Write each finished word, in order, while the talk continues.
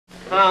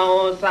มา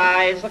สา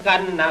ยสกั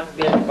นนัก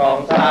บินกอง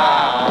สา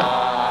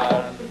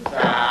รส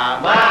า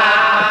มา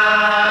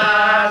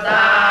ส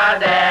า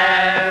แด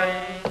ง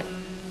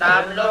ตา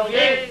มลง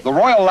ยิง The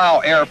Royal Lao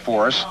Air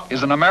Force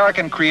is an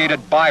American-created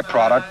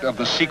byproduct of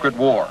the secret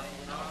war.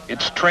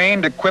 It's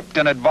trained, equipped,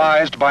 and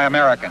advised by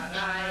Americans.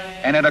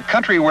 And in a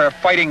country where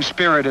fighting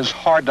spirit is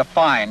hard to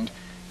find,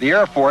 the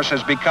Air Force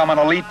has become an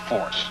elite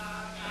force.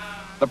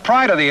 The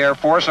pride of the Air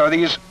Force are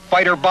these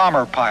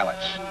fighter-bomber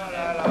pilots.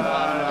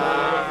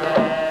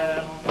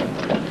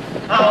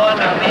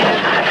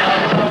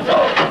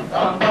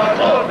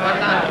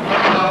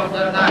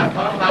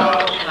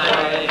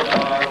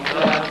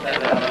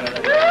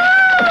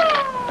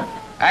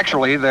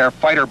 Actually, their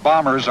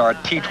fighter-bombers are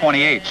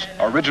T-28s,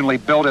 originally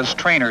built as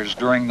trainers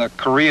during the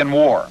Korean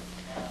War.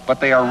 But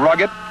they are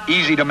rugged,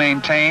 easy to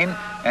maintain,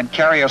 and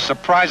carry a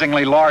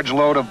surprisingly large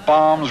load of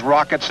bombs,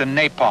 rockets, and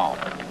napalm.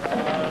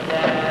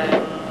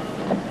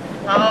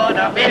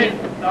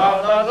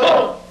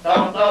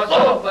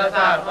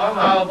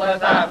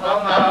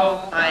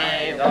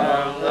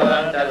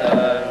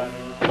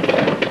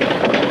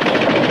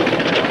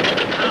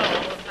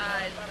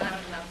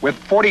 With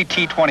 40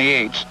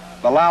 T-28s,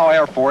 the Lao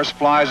Air Force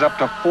flies up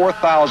to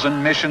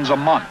 4,000 missions a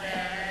month.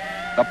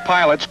 The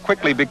pilots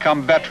quickly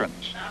become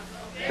veterans.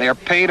 They are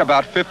paid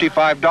about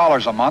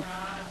 $55 a month,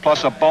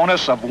 plus a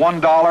bonus of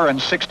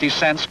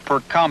 $1.60 per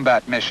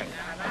combat mission.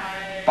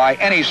 By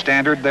any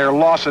standard, their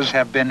losses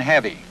have been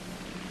heavy.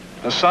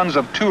 The sons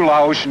of 2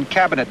 Laotian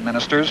cabinet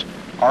ministers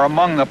are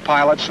among the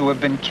pilots who have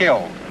been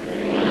killed.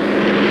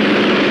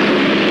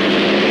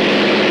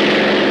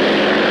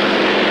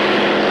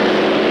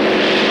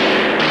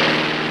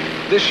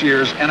 This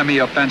year's enemy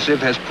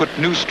offensive has put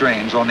new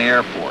strains on the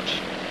Air Force.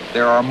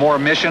 There are more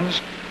missions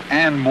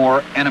and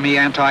more enemy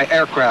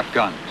anti-aircraft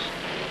guns.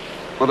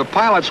 For the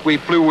pilots we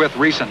flew with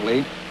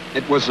recently,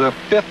 it was the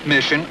 5th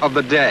mission of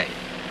the day.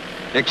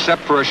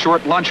 Except for a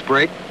short lunch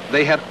break,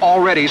 they had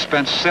already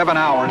spent 7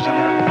 hours in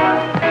there.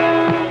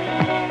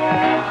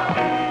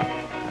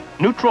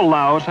 Neutral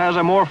Laos has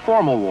a more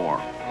formal war.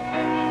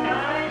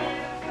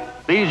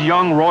 These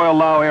young Royal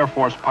Lao Air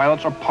Force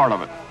pilots are part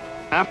of it.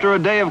 After a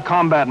day of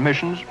combat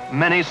missions,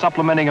 many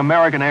supplementing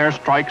American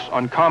airstrikes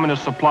on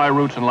communist supply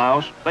routes in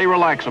Laos, they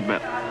relax a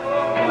bit.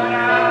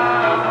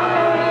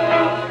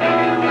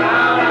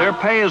 Their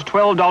pay is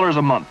 $12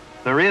 a month.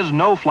 There is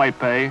no flight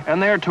pay, and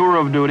their tour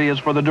of duty is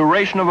for the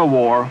duration of a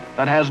war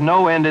that has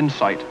no end in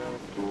sight.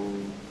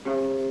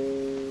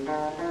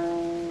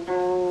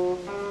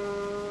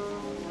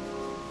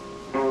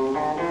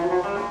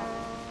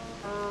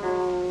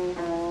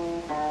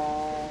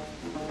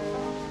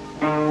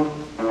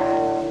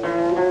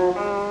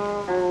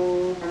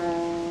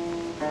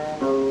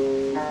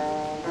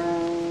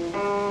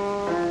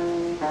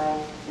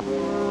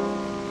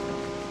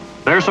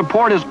 Their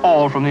support is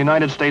all from the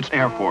United States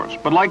Air Force,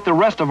 but like the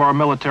rest of our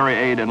military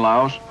aid in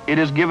Laos, it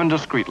is given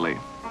discreetly.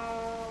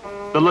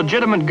 The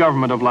legitimate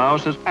government of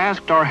Laos has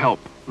asked our help,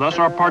 thus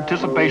our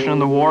participation in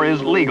the war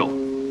is legal.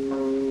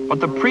 But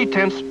the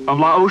pretense of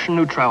Laotian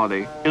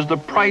neutrality is the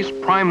price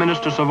Prime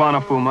Minister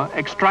Savanaphouma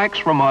extracts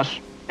from us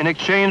in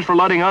exchange for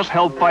letting us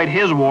help fight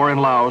his war in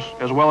Laos,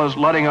 as well as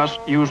letting us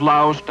use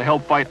Laos to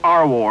help fight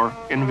our war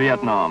in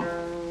Vietnam.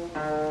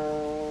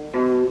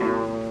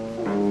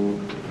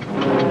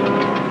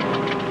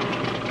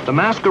 The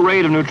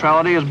masquerade of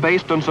neutrality is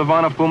based on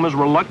Savanaphuma's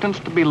reluctance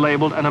to be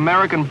labeled an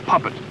American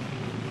puppet,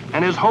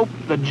 and his hope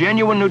that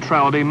genuine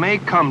neutrality may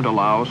come to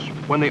Laos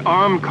when the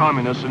armed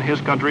communists in his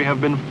country have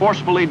been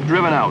forcefully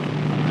driven out.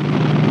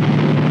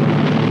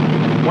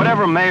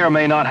 Whatever may or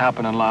may not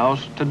happen in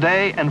Laos,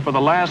 today and for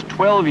the last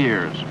 12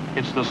 years,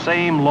 it's the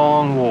same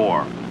long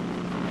war.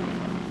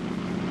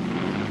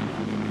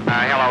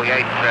 Hello,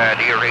 Yates.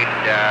 Do you read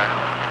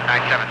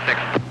 976?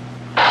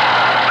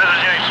 This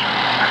is Yates.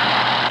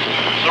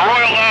 The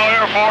Royal Lao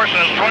Air Force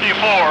has 24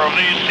 of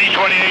these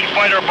C-28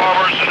 fighter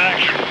bombers in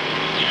action.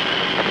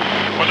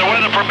 When the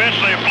weather permits,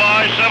 they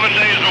fly 7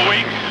 days a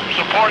week,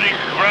 supporting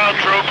ground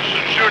troops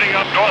and shooting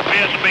up North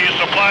Vietnamese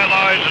supply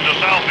lines into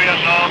South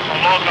Vietnam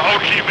along the Ho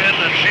Chi Minh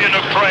and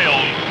Sihanouk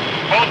trails,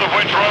 both of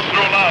which run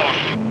through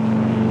Laos.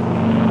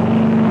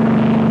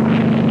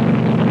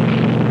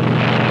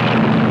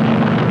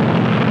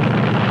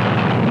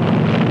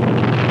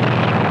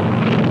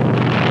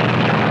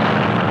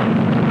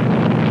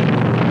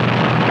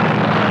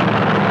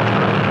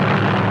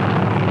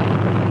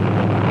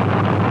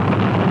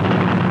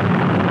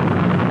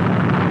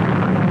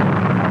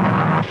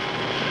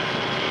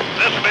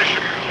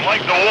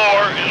 Like the war,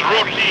 is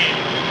routine.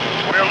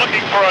 We're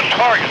looking for a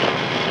target.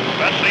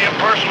 That's the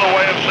impersonal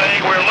way of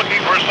saying we're looking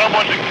for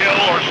someone to kill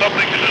or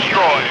something to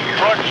destroy.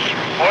 Trucks,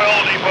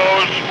 oil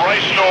depots,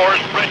 rice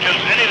stores, bridges,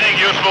 anything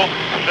useful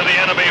to the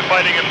enemy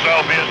fighting in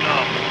South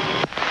Vietnam.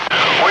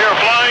 We are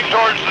flying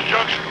towards the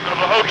junction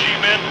of the Ho Chi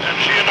Minh and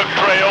Sihanouk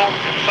Trail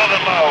in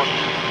southern Laos.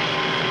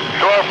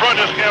 To our front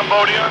is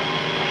Cambodia,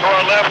 to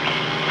our left,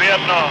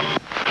 Vietnam.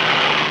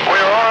 We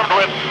are armed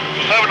with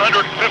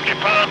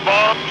 750-pound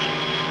bombs,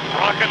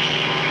 rockets,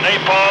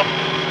 napalm,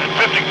 and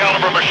 50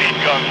 caliber machine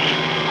guns.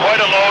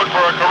 Quite a load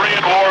for a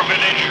Korean War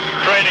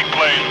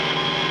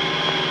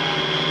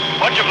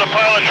Much of the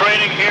pilot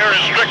training here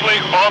is strictly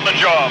on the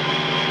job.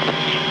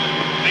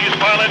 These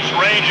pilots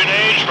range in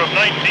age from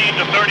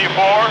 19 to 34.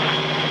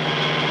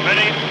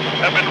 Many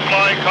have been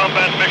flying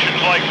combat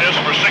missions like this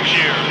for 6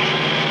 years.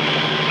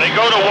 They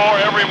go to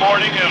war every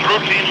morning as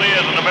routinely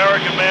as an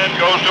American man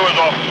goes to his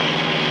office.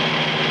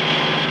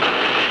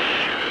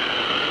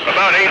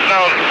 About 8,000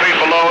 feet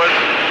below us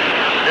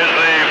is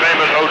the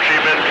famous Ho Chi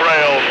Minh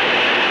Trail.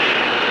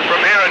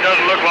 From here it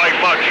doesn't look like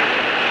much,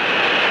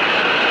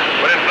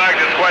 but in fact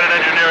it's quite an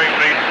engineering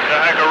feat to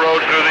hack a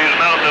road through these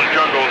mountainous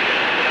jungles.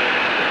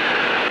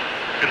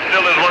 It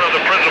still is one of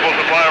the principal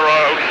supply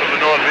routes of the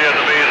North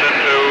Vietnamese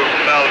into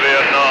South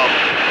Vietnam.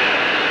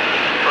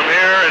 From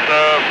here it's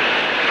a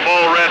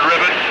small red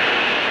ribbon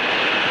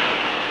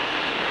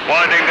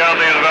winding down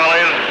these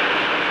valleys.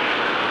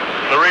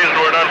 The reason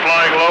we're not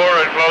flying lower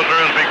and closer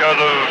is because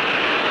of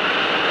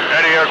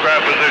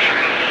anti-aircraft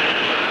positions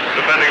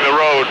defending the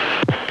road.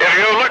 If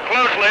you look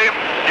closely,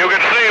 you can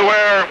see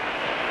where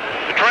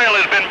the trail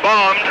has been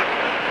bombed.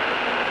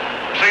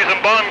 See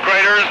some bomb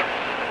craters.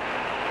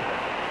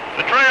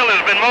 The trail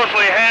has been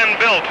mostly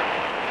hand-built,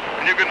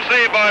 and you can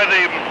see by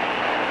the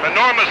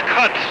enormous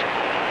cuts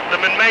that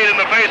have been made in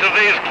the face of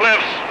these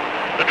cliffs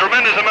the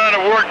tremendous amount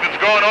of work that's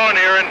gone on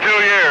here in 2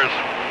 years.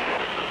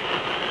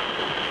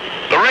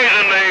 The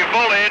reason the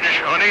foliage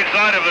on each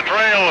side of the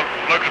trail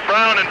looks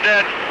brown and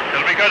dead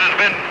is because it's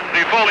been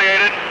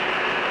defoliated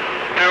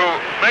to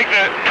make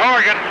the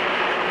target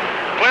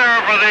clear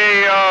for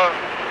the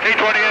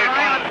T-28.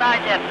 Right on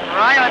target,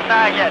 right on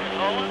target.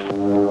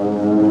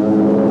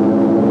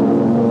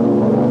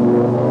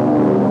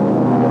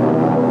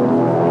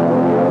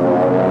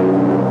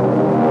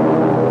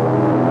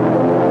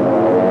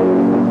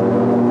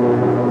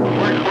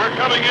 We're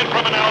coming in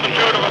from an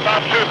altitude of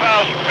about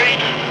 2,000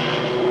 feet.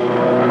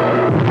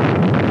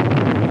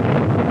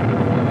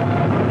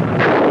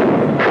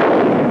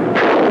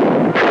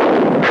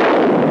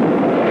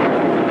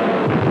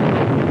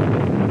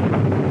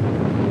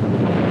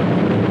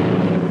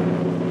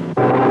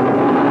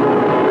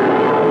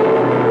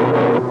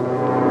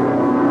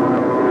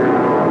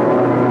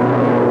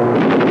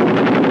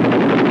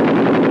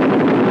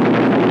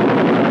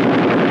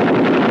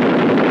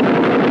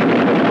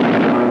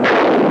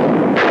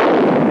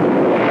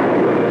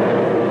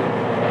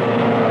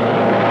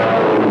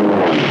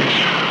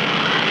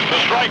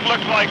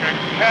 Looks like a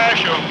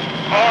cache of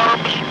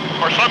arms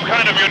or some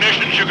kind of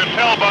munitions. You can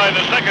tell by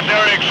the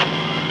secondary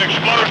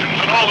explosions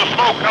and all the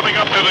smoke coming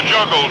up through the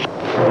jungles.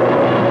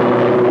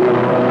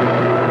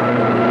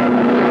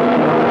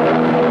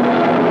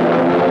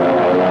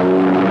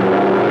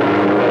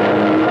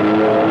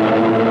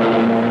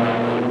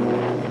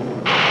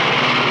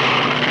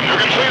 You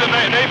can see the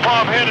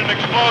napalm hit and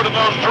explode in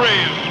those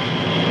trees.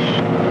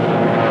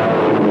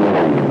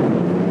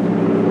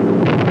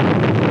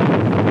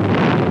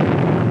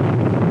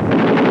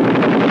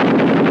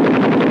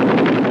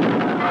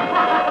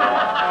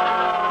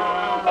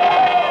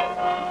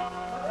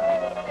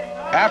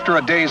 After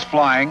a day's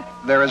flying,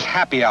 there is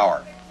happy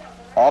hour,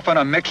 often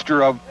a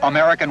mixture of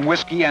American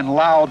whiskey and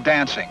Lao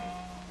dancing.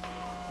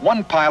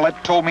 One pilot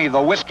told me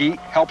the whiskey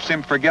helps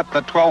him forget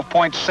the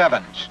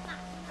 12.7s.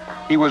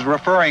 He was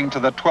referring to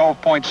the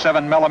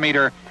 12.7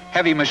 millimeter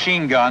heavy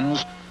machine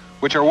guns,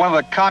 which are one of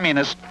the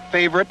communists'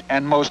 favorite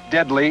and most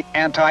deadly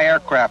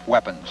anti-aircraft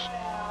weapons.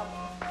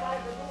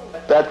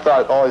 That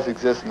thought always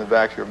exists in the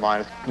back of your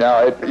mind.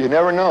 Now, you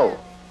never know,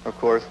 of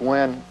course,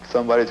 when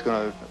somebody's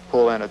going to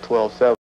pull in a 12.7.